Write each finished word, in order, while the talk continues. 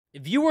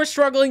If you are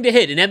struggling to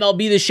hit an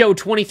MLB The Show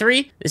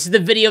 23, this is the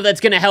video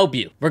that's going to help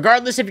you.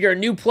 Regardless if you're a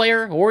new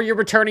player or you're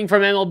returning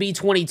from MLB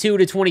 22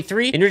 to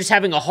 23 and you're just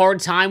having a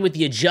hard time with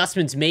the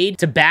adjustments made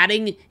to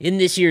batting in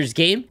this year's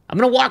game, I'm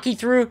going to walk you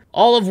through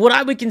all of what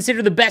I would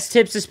consider the best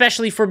tips,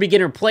 especially for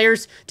beginner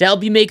players, to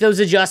help you make those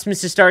adjustments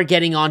to start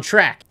getting on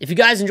track. If you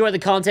guys enjoy the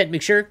content,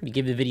 make sure you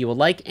give the video a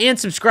like and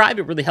subscribe.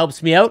 It really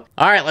helps me out.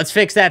 All right, let's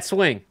fix that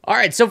swing. All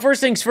right, so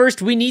first things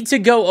first, we need to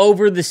go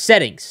over the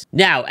settings.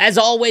 Now, as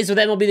always with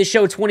MLB The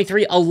Show 23,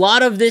 a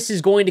lot of this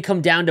is going to come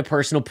down to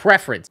personal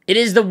preference. It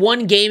is the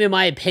one game, in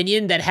my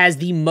opinion, that has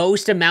the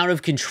most amount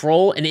of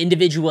control and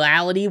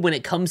individuality when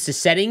it comes to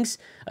settings,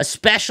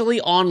 especially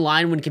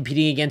online when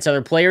competing against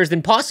other players,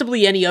 than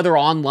possibly any other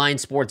online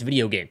sports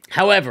video game.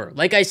 However,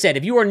 like I said,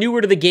 if you are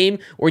newer to the game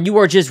or you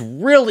are just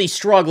really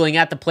struggling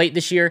at the plate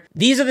this year,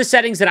 these are the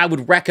settings that I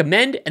would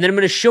recommend, and then I'm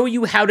going to show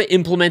you how to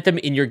implement them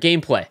in your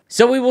gameplay.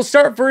 So we will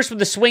start first with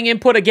the swing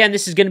input. Again,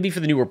 this is going to be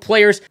for the newer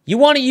players. You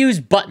want to use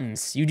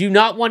buttons. You do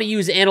not want to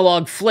use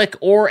analog flick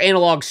or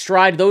analog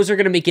stride. Those are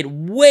going to make it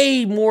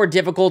way more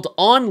difficult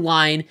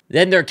online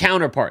than their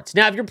counterparts.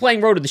 Now, if you're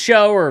playing Road to the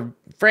Show or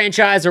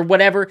franchise or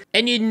whatever,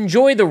 and you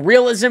enjoy the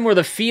realism or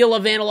the feel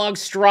of analog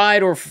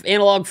stride or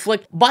analog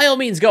flick, by all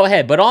means go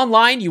ahead. But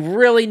online, you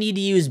really need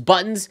to use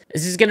buttons.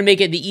 This is going to make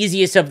it the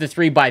easiest of the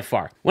three by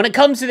far. When it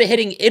comes to the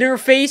hitting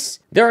interface,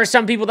 there are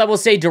some people that will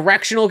say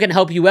directional can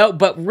help you out,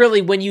 but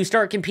really when you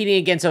start competing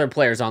against other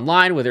players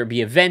online, whether it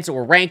be events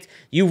or ranked,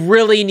 you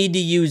really need to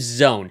use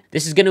zone.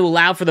 This is going to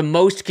allow for the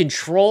most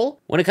control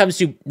when it comes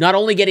to not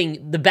only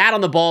getting the bat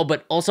on the ball,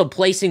 but also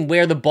placing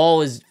where the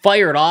ball is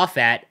fired off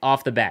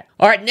the bat.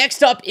 All right,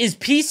 next up is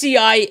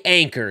PCI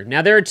Anchor.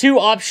 Now, there are two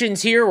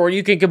options here, or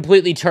you can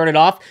completely turn it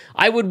off.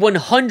 I would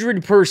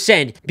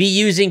 100% be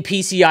using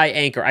PCI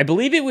Anchor. I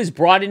believe it was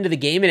brought into the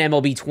game in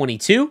MLB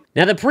 22.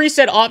 Now, the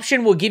preset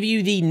option will give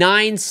you the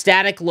 9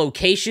 static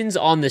locations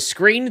on the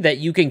screen that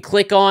you can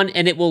click on,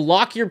 and it will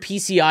lock your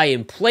PCI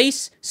in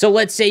place. So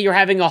let's say you're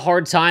having a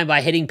hard time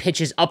by hitting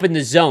pitches up in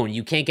the zone.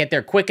 You can't get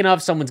there quick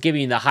enough, someone's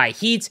giving you the high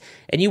heats,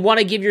 and you want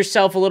to give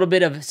yourself a little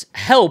bit of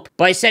help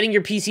by setting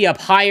your PC up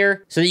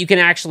higher so that you can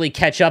actually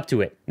catch up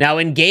to it. Now,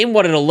 in game,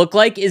 what it'll look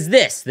like is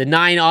this, the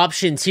 9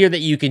 options here that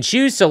you can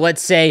choose. So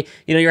let's say,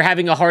 you're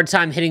having a hard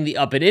time hitting the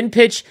up and in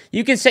pitch.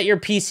 You can set your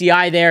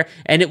PCI there,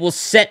 and it will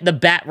set the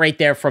bat right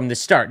there from the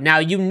start. Now,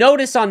 you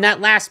notice on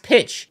that last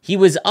pitch, he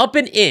was up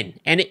and in,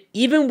 and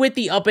even with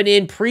the up and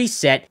in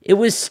preset, it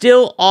was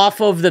still off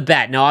of the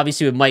bat. Now,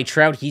 obviously, with Mike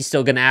Trout, he's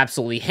still going to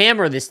absolutely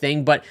hammer this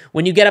thing, but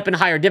when you get up in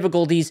higher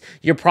difficulties,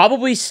 you're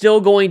probably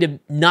still going to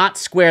not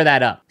square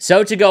that up.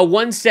 So to go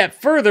one step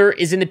further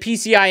is in the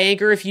PCI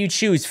Anchor, if you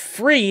choose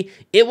free,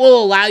 it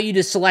will allow you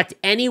to select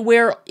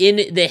anywhere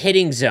in the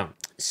hitting zone.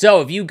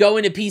 So if you go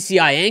into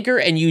PCI Anchor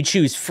and you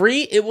choose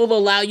free, it will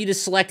allow you to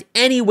select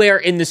anywhere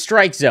in the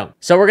strike zone.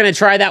 So we're going to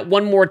try that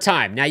one more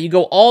time. Now you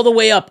go all the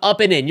way up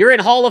and in. You're in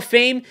Hall of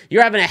Fame.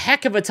 You're having a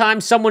heck of a time.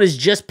 Someone is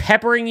just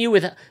peppering you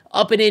with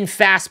up and in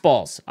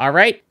fastballs, all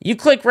right? You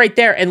click right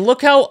there and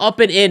look how up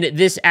and in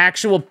this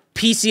actual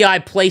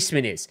PCI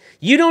placement is.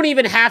 You don't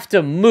even have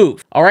to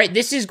move, all right?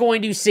 This is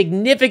going to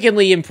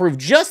significantly improve.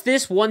 Just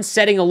this one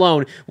setting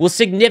alone will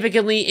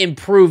significantly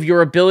improve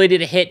your ability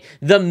to hit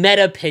the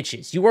meta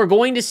pitches. You are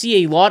going to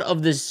see a lot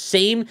of the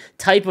same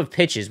type of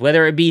pitches,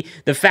 whether it be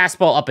the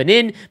fastball up and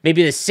in,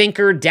 maybe the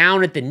sinker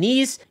down at the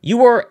knees.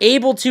 You are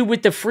able to,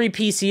 with the free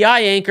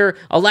PCI Anchor,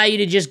 allow you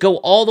to just go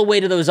all the way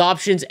to those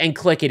options and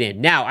click it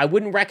in. Now, I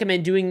wouldn't recommend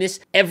doing this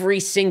every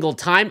single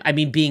time. I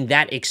mean, being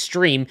that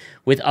extreme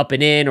with up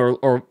and in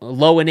or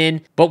low and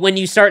in. But when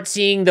you start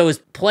seeing those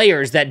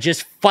players that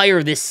just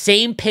fire the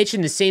same pitch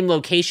in the same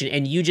location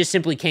and you just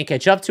simply can't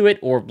catch up to it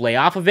or lay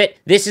off of it,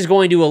 this is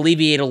going to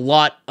alleviate a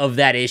lot of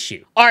that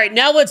issue. All right,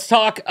 now let's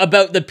talk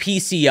about the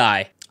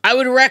PCI. I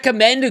would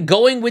recommend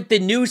going with the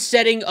new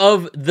setting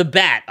of the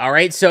bat, all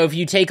right? So if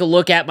you take a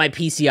look at my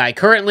PCI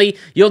currently,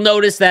 you'll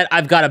notice that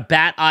I've got a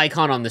bat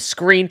icon on the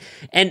screen,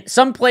 and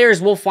some players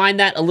will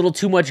find that a little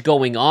too much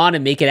going on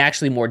and make it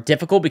actually more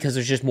difficult because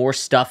there's just more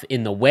stuff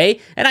in the way,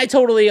 and I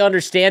totally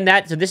understand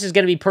that, so this is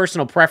going to be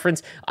personal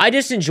preference. I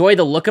just enjoy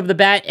the look of the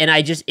bat, and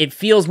it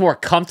feels more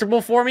comfortable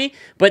for me,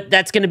 but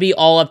that's going to be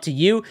all up to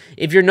you.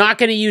 If you're not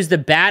going to use the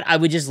bat, I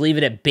would just leave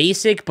it at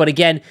basic, but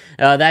again,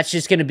 that's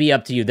just going to be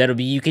up to you.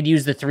 You could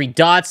use the 3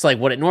 dots like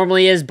what it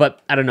normally is, but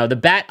I don't know. The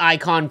bat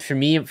icon for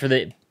me, for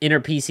the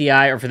inner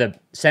PCI or for the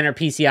center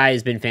PCI,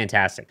 has been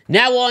fantastic.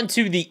 Now on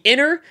to the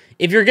inner.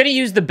 If you're going to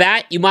use the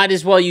bat, you might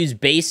as well use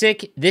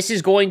basic. This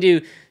is going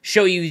to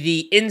show you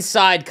the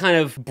inside kind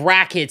of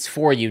brackets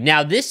for you.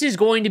 Now, this is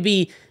going to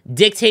be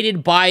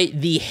dictated by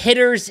the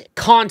hitter's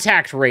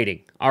contact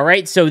rating. All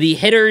right, so the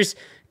hitter's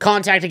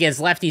contact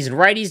against lefties and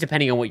righties,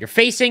 depending on what you're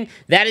facing,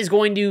 that is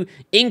going to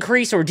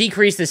increase or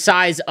decrease the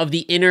size of the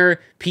inner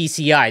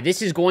PCI.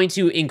 This is going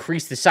to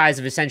increase the size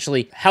of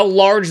essentially how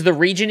large the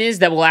region is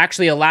that will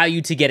actually allow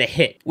you to get a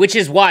hit, which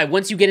is why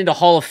once you get into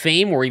Hall of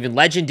Fame or even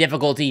Legend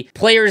difficulty,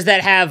 players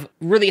that have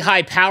really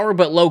high power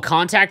but low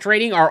contact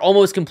rating are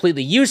almost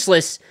completely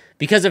useless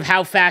because of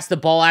how fast the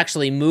ball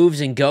actually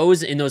moves and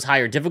goes in those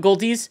higher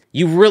difficulties,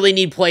 you really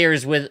need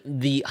players with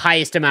the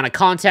highest amount of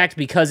contact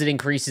because it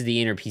increases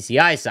the inner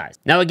PCI size.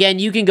 Now, again,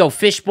 you can go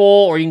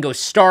Fishbowl or you can go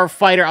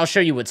Starfighter. I'll show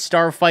you what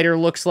Starfighter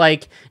looks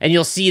like, and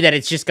you'll see that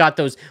it's just got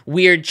those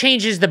weird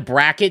changes the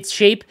bracket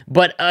shape,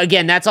 but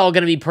again, that's all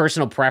going to be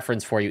personal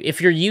preference for you.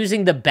 If you're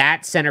using the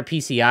bat center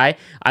PCI,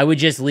 I would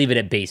just leave it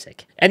at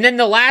basic. And then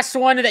the last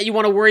one that you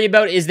want to worry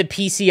about is the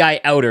PCI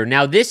outer.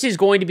 Now, this is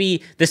going to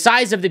be, the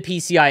size of the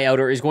PCI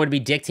outer is going to be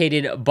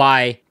dictated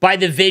by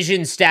the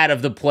vision stat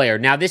of the player.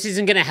 Now, this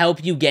isn't going to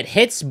help you get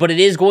hits, but it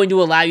is going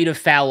to allow you to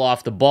foul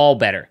off the ball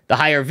better. The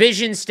higher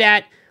vision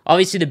stat,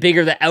 obviously, the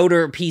bigger the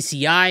outer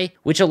PCI,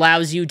 which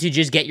allows you to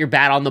just get your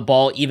bat on the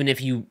ball even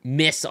if you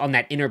miss on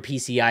that inner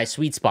PCI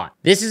sweet spot.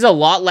 This is a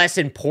lot less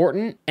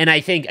important, and I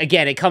think,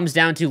 again, it comes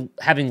down to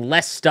having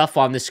less stuff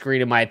on the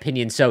screen, in my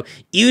opinion. So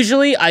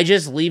usually, I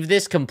just leave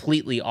this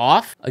completely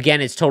off.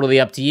 Again, it's totally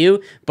up to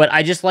you, but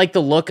I just like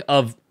the look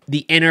of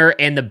the inner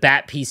and the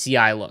bat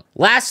PCI look.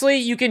 Lastly,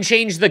 you can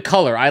change the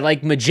color. I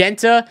like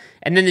magenta,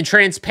 and then the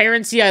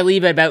transparency I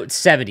leave at about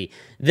 70.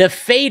 The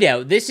fade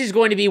out, this is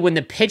going to be when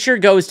the pitcher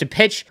goes to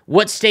pitch,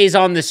 what stays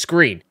on the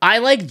screen. I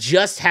like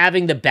just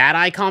having the bat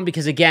icon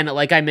because, again,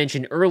 like I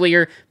mentioned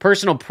earlier,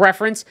 personal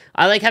preference,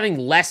 I like having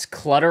less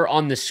clutter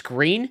on the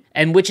screen,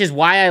 and which is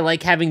why I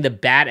like having the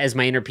bat as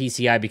my inner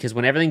PCI, because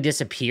when everything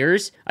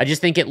disappears, I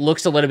just think it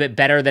looks a little bit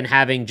better than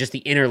having just the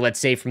inner, let's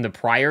say, from the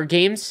prior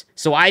games.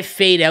 So I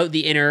fade out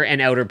the inner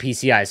and outer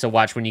PCI. So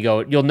watch when you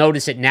go, you'll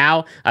notice it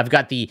now. I've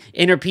got the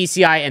inner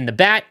PCI and the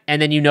bat,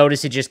 and then you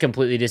notice it just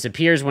completely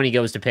disappears when he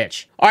goes to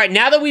pitch. All right,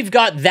 now that we've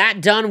got that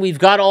done, we've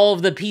got all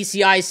of the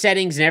PCI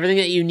settings and everything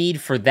that you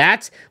need for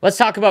that, let's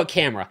talk about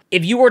camera.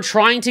 If you are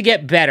trying to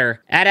get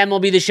better at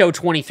MLB The Show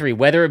 23,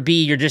 whether it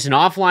be you're just an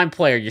offline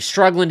player, you're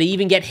struggling to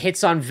even get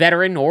hits on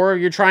veteran, or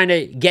you're trying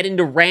to get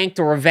into ranked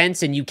or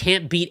events and you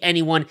can't beat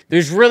anyone,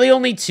 there's really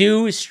only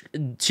two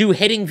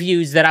hitting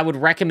views that I would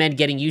recommend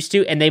getting used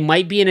to, and they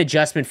might be an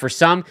adjustment for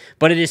some,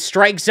 but it is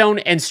Strike Zone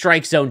and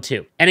Strike Zone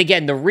 2. And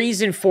again, the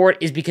reason for it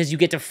is because you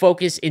get to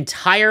focus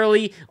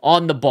entirely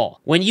on the ball.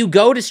 When you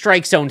go to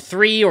Strike Zone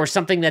 3 or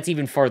something that's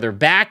even farther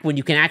back, when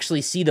you can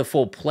actually see the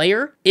full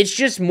player, it's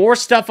just more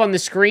stuff on the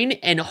screen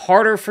and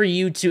harder for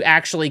you to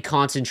actually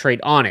concentrate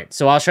on it.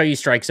 So I'll show you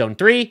Strike Zone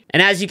 3,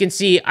 and as you can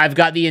see, I've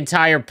got the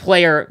entire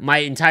player, my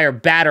entire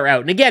batter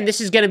out. And again, this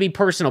is going to be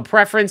personal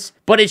preference,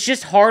 but it's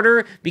just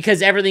harder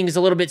because everything is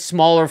a little bit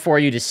smaller for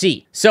you to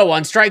see. So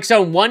on Strike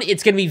Zone 1,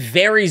 it's going to be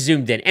very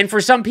zoomed in, and for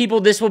some people,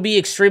 this will be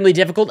extremely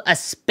difficult,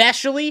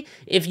 especially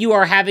if you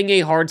are having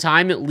a hard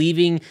time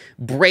leaving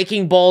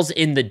breaking balls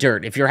in the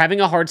dirt. If you're having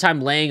a hard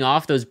time laying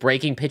off those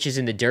breaking pitches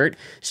in the dirt,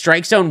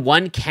 Strike Zone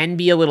 1 can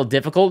be a little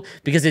difficult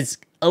because it's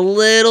a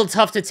little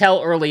tough to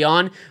tell early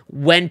on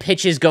when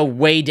pitches go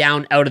way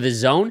down out of the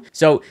zone.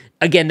 So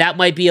again, that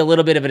might be a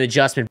little bit of an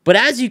adjustment. But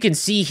as you can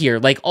see here,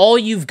 like all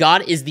you've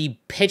got is the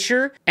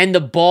pitcher and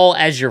the ball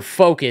as your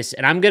focus.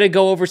 And I'm going to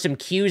go over some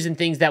cues and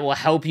things that will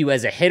help you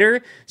as a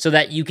hitter so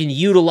that you can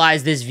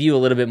utilize this view a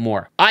little bit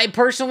more. I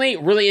personally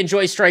really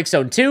enjoy Strike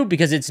Zone 2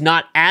 because it's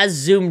not as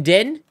zoomed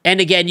in.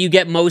 And again, you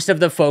get most of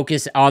the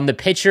focus on the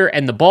pitcher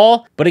and the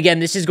ball. But again,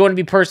 this is going to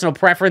be personal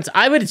preference.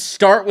 I would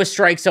start with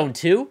Strike Zone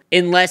 2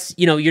 unless,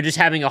 you know, you're just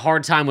having a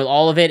hard time with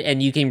all of it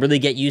and you can really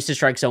get used to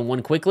Strike Zone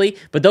 1 quickly.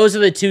 But those are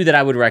the two that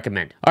I would recommend.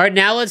 All right,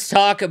 now let's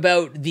talk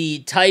about the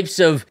types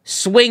of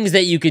swings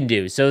that you can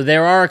do. So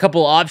there are a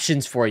couple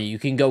options for you. You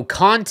can go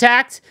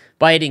contact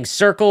by hitting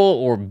circle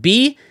or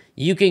B.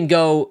 You can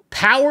go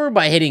power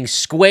by hitting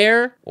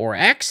square or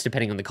X,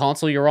 depending on the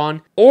console you're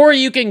on. Or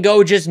you can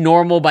go just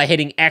normal by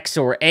hitting X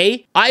or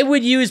A. I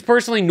would use,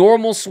 personally,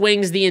 normal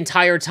swings the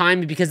entire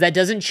time because that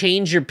doesn't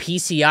change your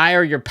PCI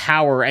or your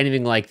power or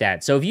anything like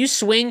that. So if you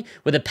swing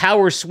with a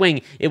power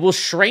swing, it will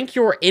shrink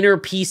your inner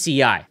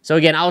PCI. So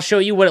again, I'll show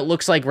you what it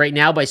looks like right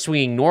now by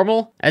swinging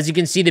normal. As you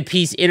can see,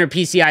 the inner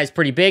PCI is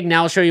pretty big.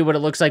 Now I'll show you what it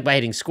looks like by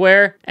hitting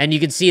square. And you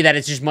can see that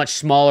it's just much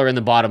smaller in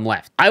the bottom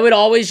left. I would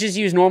always just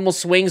use normal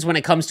swings when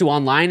it comes to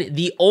online.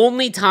 The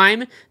only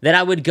time that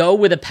I would go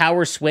with a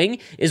power swing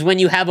is when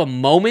you have a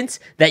moment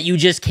that you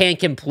just can't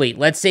complete.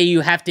 Let's say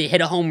you have to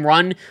hit a home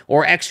run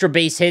or extra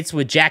base hits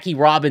with Jackie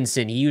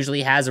Robinson. He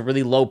usually has a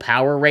really low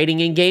power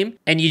rating in game,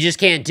 and you just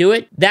can't do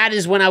it. That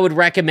is when I would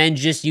recommend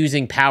just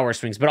using power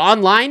swings. But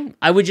online,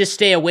 I would just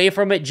stay away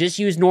from it. Just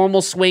use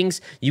normal swings.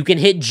 You can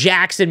hit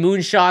jacks and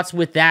moonshots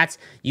with that.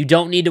 You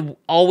don't need to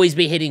always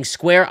be hitting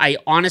square. I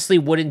honestly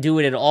wouldn't do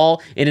it at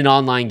all in an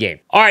online game.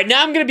 All right,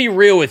 now I'm going to be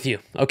real with you,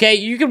 okay?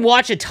 You can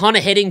watch a ton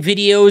of hitting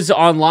videos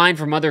online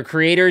from other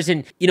creators,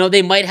 and, you know,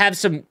 they might have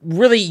some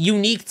really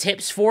unique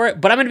tips for it,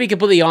 but I'm going to be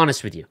completely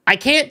honest with you. I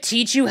can't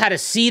teach you how to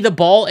see the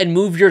ball and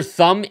move your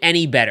thumb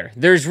any better.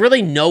 There's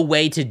really no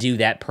way to do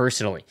that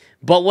personally.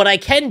 But what I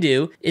can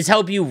do is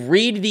help you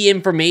read the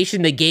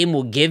information the game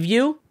will give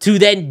you to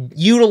then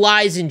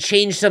utilize and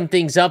change some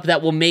things up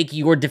that will make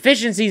your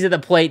deficiencies at the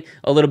plate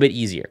a little bit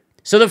easier.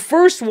 So the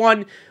first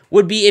one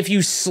would be if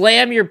you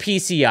slam your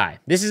PCI.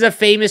 This is a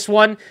famous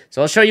one,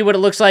 so I'll show you what it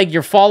looks like.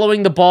 You're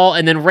following the ball,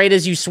 and then right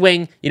as you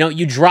swing,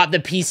 you drop the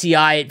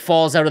PCI, it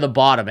falls out of the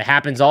bottom. It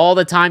happens all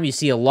the time. You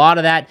see a lot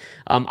of that.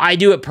 I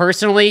do it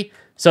personally.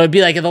 So it'd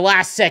be like at the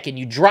last second,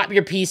 you drop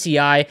your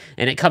PCI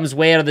and it comes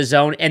way out of the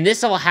zone. And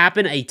this will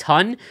happen a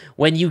ton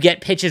when you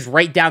get pitches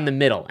right down the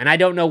middle. And I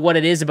don't know what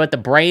it is about the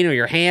brain or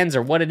your hands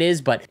or what it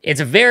is, but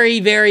it's very,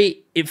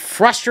 very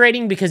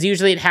frustrating because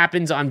usually it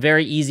happens on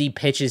very easy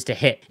pitches to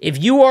hit.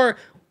 If you are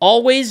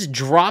always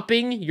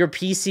dropping your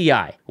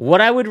PCI, what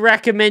I would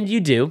recommend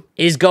you do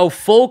is go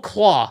full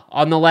claw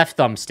on the left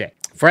thumbstick.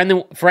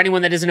 For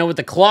anyone that doesn't know what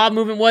the claw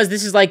movement was,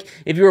 this is like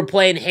if you were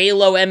playing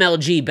Halo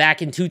MLG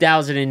back in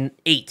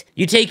 2008.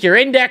 You take your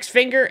index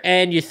finger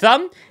and your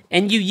thumb,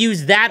 and you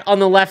use that on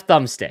the left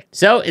thumbstick.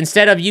 So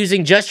instead of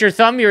using just your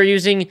thumb, you're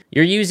using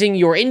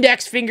your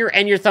index finger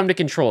and your thumb to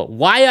control it.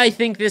 Why I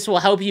think this will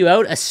help you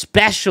out,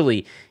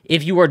 especially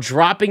if you are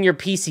dropping your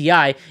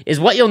PCI, is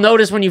what you'll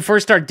notice when you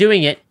first start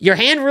doing it. Your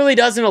hand really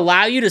doesn't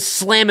allow you to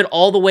slam it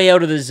all the way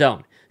out of the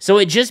zone. So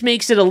it just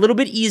makes it a little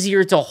bit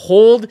easier to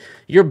hold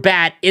your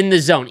bat in the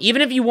zone.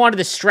 Even if you wanted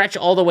to stretch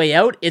all the way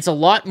out, it's a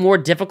lot more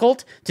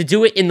difficult to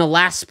do it in the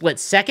last split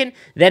second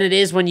than it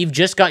is when you've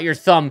just got your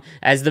thumb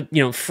as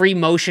the, free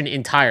motion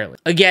entirely.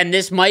 Again,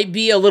 this might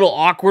be a little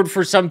awkward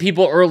for some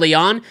people early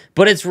on,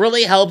 but it's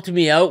really helped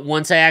me out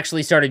once I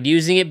actually started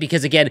using it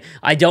because, again,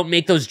 I don't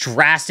make those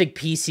drastic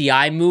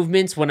PCI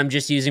movements when I'm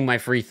just using my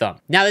free thumb.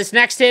 Now, this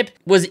next tip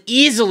was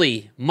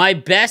easily my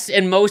best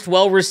and most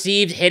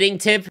well-received hitting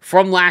tip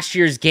from last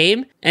year's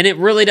game, and it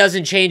really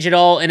doesn't change at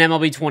all in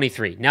MLB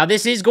 23. Now,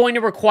 this is going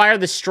to require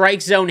the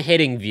strike zone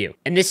hitting view,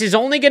 and this is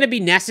only going to be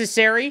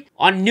necessary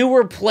on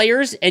newer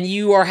players, and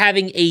you are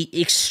having a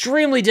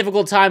extremely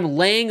difficult time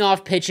laying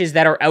off pitches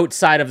that are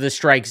outside of the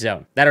strike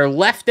zone, that are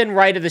left and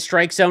right of the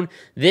strike zone.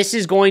 This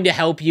is going to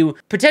help you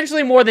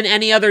potentially more than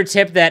any other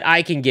tip that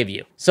I can give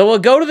you. So we'll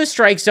go to the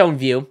strike zone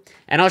view,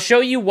 and I'll show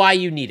you why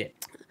you need it.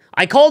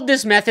 I called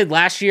this method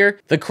last year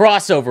the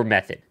crossover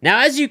method.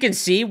 Now, as you can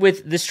see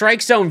with the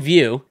strike zone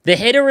view, the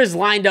hitter is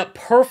lined up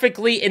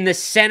perfectly in the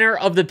center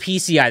of the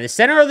PCI, the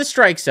center of the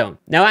strike zone.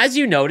 Now, as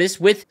you notice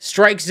with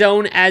strike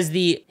zone as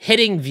the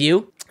hitting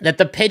view, that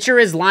the pitcher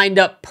is lined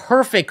up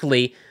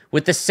perfectly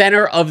with the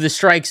center of the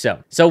strike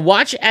zone. So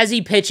watch as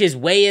he pitches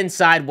way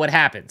inside what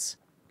happens.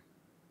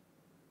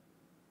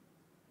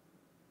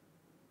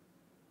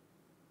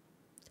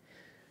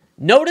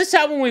 Notice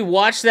how when we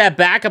watch that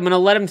back, I'm going to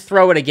let him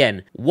throw it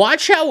again.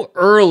 Watch how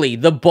early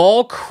the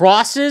ball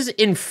crosses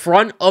in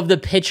front of the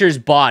pitcher's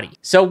body.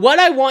 So what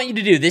I want you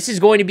to do, this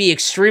is going to be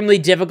extremely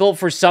difficult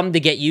for some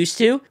to get used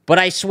to, but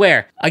I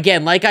swear,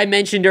 again, like I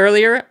mentioned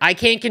earlier, I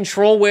can't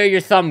control where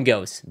your thumb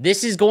goes.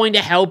 This is going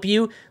to help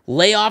you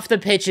lay off the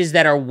pitches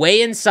that are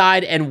way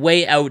inside and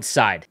way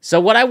outside. So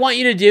what I want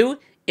you to do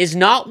is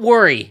not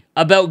worry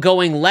about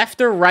going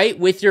left or right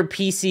with your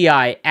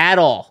PCI at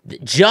all.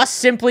 Just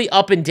simply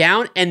up and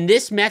down, and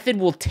this method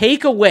will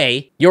take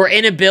away your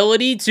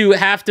inability to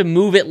have to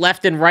move it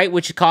left and right,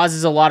 which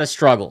causes a lot of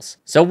struggles.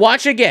 So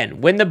watch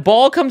again. When the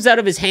ball comes out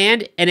of his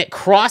hand and it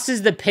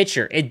crosses the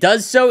pitcher, it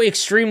does so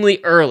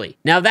extremely early.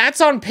 Now, that's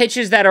on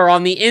pitches that are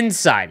on the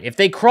inside. If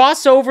they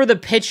cross over the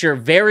pitcher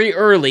very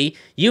early,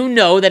 you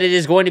know that it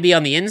is going to be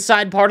on the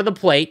inside part of the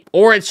plate,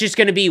 or it's just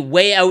going to be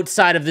way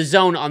outside of the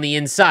zone on the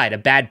inside, a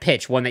bad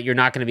pitch, one that you're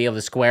not going to be able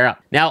to square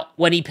up. Now,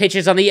 when he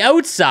pitches on the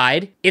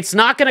outside, it's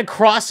not going to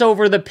cross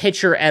over the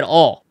pitcher at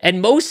all.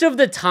 And most of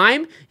the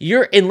time,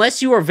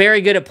 unless you are very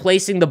good at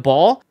placing the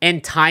ball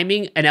and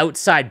timing an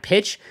outside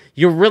pitch,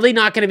 you're really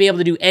not going to be able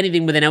to do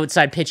anything with an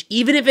outside pitch,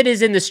 even if it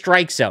is in the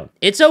strike zone.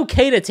 It's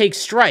okay to take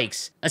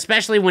strikes,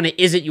 especially when it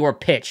isn't your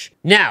pitch.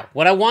 Now,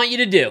 what I want you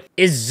to do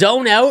is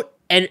zone out,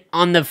 and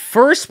on the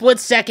first split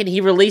second he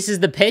releases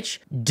the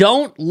pitch,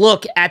 don't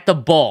look at the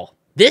ball.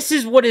 This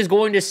is what is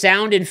going to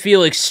sound and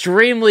feel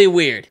extremely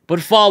weird, but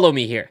follow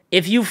me here.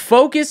 If you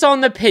focus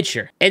on the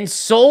pitcher and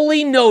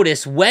solely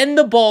notice when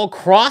the ball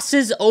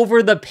crosses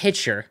over the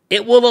pitcher,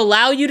 it will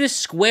allow you to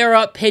square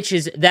up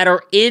pitches that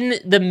are in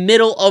the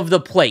middle of the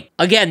plate.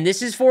 Again,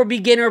 this is for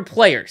beginner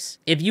players.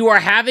 If you are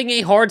having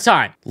a hard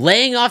time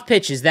laying off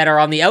pitches that are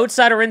on the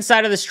outside or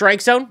inside of the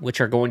strike zone,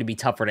 which are going to be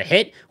tougher to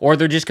hit, or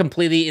they're just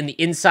completely in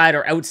the inside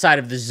or outside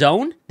of the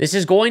zone, this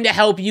is going to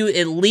help you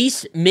at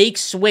least make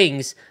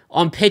swings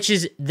on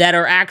pitches that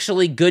are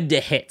actually good to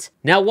hit.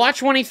 Now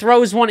watch when he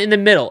throws one in the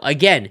middle.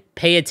 Again,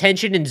 pay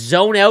attention and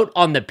zone out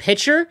on the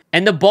pitcher,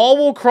 and the ball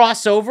will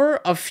cross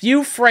over a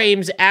few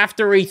frames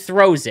after he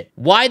throws it.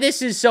 Why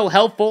this is so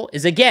helpful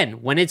is,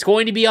 again, when it's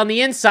going to be on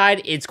the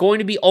inside, it's going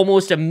to be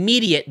almost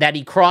immediate that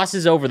he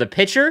crosses over the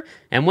pitcher,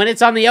 and when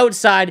it's on the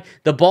outside,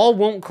 the ball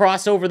won't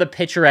cross over the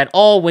pitcher at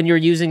all when you're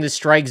using the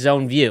strike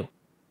zone view.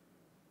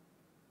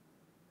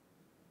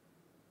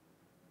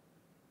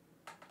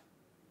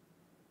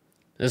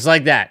 Just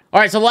like that. All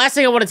right, so the last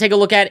thing I want to take a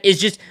look at is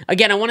just,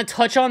 again, I want to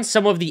touch on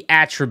some of the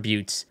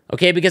attributes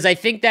okay? Because I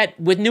think that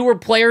with newer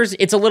players,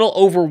 it's a little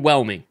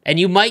overwhelming, and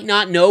you might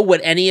not know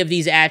what any of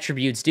these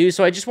attributes do,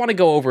 so I just want to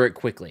go over it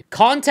quickly.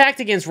 Contact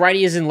against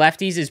righties and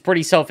lefties is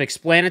pretty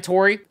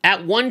self-explanatory.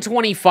 At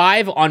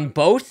 125 on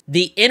both,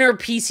 the inner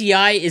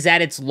PCI is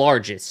at its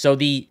largest, so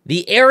the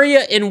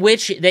area in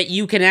which that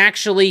you can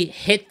actually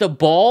hit the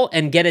ball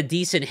and get a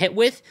decent hit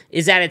with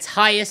is at its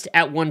highest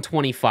at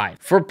 125.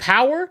 For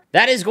power,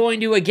 that is going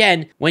to,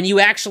 again, when you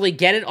actually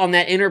get it on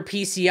that inner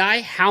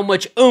PCI, how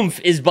much oomph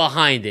is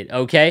behind it,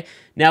 okay?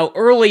 Now,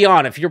 early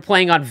on, if you're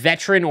playing on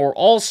Veteran or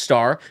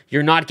All-Star,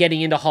 you're not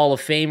getting into Hall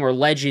of Fame or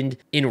Legend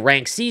in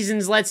ranked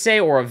seasons, let's say,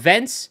 or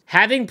events,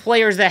 having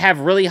players that have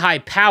really high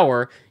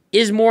power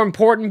is more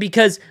important,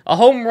 because a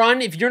home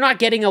run, if you're not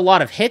getting a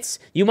lot of hits,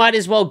 you might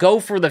as well go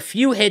for the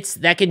few hits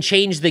that can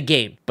change the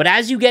game. But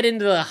as you get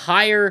into the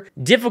higher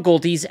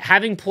difficulties,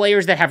 having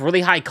players that have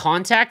really high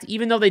contact,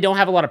 even though they don't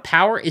have a lot of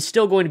power, is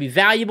still going to be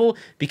valuable,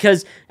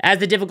 because as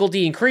the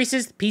difficulty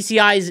increases,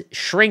 PCIs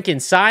shrink in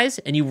size,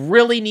 and you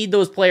really need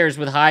those players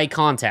with high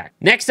contact.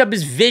 Next up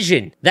is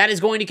vision. That is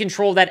going to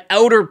control that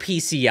outer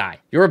PCI,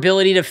 your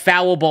ability to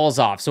foul balls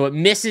off. So it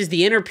misses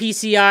the inner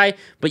PCI,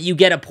 but you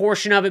get a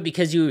portion of it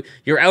because your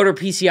outer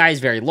PCI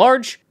is very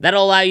large.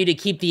 That'll allow you to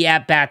keep the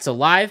at-bats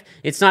alive.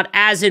 It's not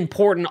as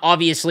important,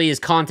 obviously, as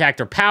contact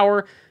or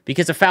power,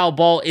 because a foul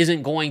ball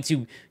isn't going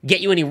to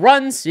get you any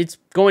runs. It's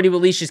going to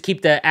at least just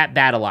keep the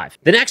at-bat alive.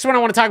 The next one I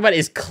want to talk about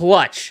is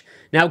clutch.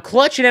 Now,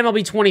 clutch in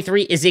MLB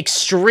 23 is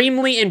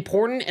extremely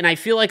important, and I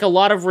feel like a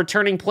lot of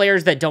returning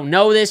players that don't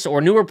know this,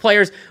 or newer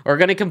players, are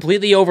going to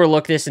completely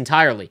overlook this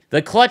entirely.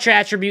 The clutch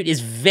attribute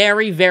is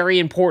very, very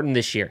important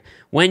this year.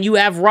 When you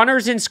have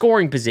runners in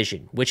scoring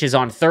position, which is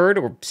on third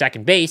or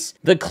second base,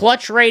 the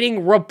clutch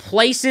rating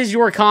replaces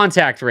your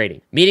contact rating,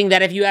 meaning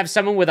that if you have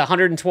someone with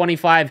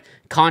 125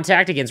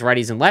 contact against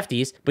righties and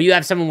lefties, but you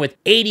have someone with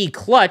 80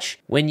 clutch,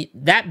 when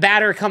that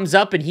batter comes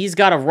up and he's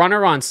got a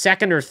runner on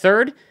second or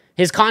third,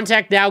 his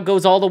contact now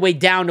goes all the way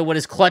down to what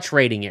his clutch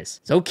rating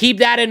is. So keep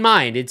that in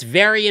mind. It's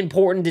very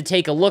important to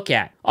take a look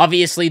at.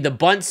 Obviously, the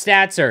bunt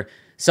stats are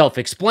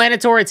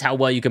self-explanatory. It's how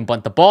well you can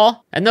bunt the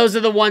ball. And those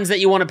are the ones that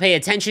you want to pay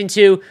attention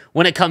to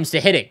when it comes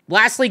to hitting.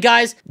 Lastly,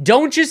 guys,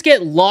 don't just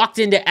get locked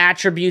into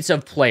attributes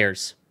of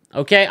players.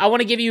 Okay, I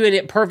want to give you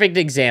a perfect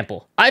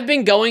example. I've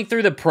been going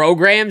through the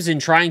programs and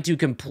trying to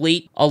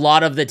complete a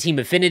lot of the team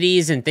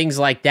affinities and things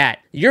like that.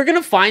 You're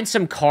going to find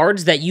some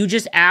cards that you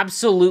just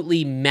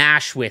absolutely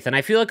mash with. And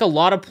I feel like a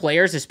lot of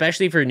players,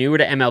 especially if you're newer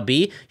to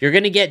MLB, you're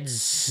going to get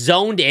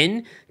zoned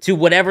in to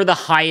whatever the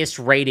highest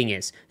rating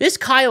is. This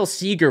Kyle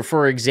Seager,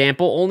 for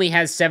example, only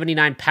has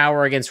 79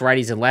 power against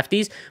righties and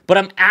lefties, but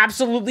I'm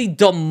absolutely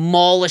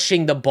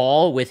demolishing the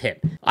ball with him.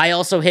 I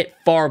also hit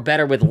far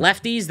better with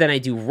lefties than I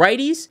do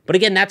righties, but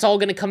again, that's all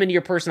going to come into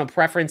your personal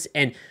preference,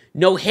 and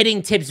no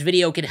hitting tips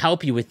video can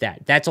help you with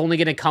that. That's only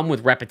going to come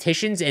with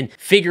repetitions and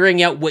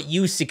figuring out what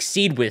you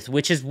succeed with,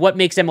 which is what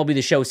makes MLB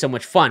The Show so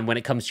much fun when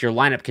it comes to your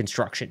lineup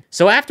construction.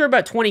 So after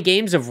about 20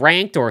 games of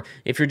ranked, or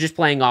if you're just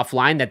playing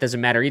offline, that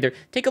doesn't matter either,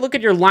 take a look at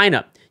your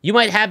lineup. You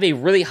might have a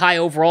really high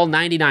overall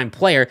 99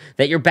 player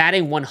that you're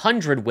batting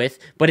 100 with,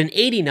 but an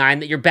 89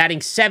 that you're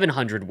batting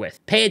 700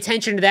 with. Pay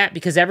attention to that,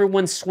 because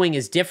everyone's swing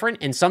is different,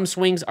 and some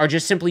swings are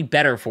just simply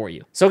better for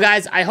you. So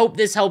guys, I hope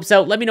this helps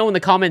out. Let me know in the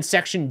comments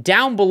section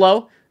down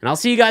below, and I'll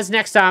see you guys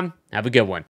next time. Have a good one.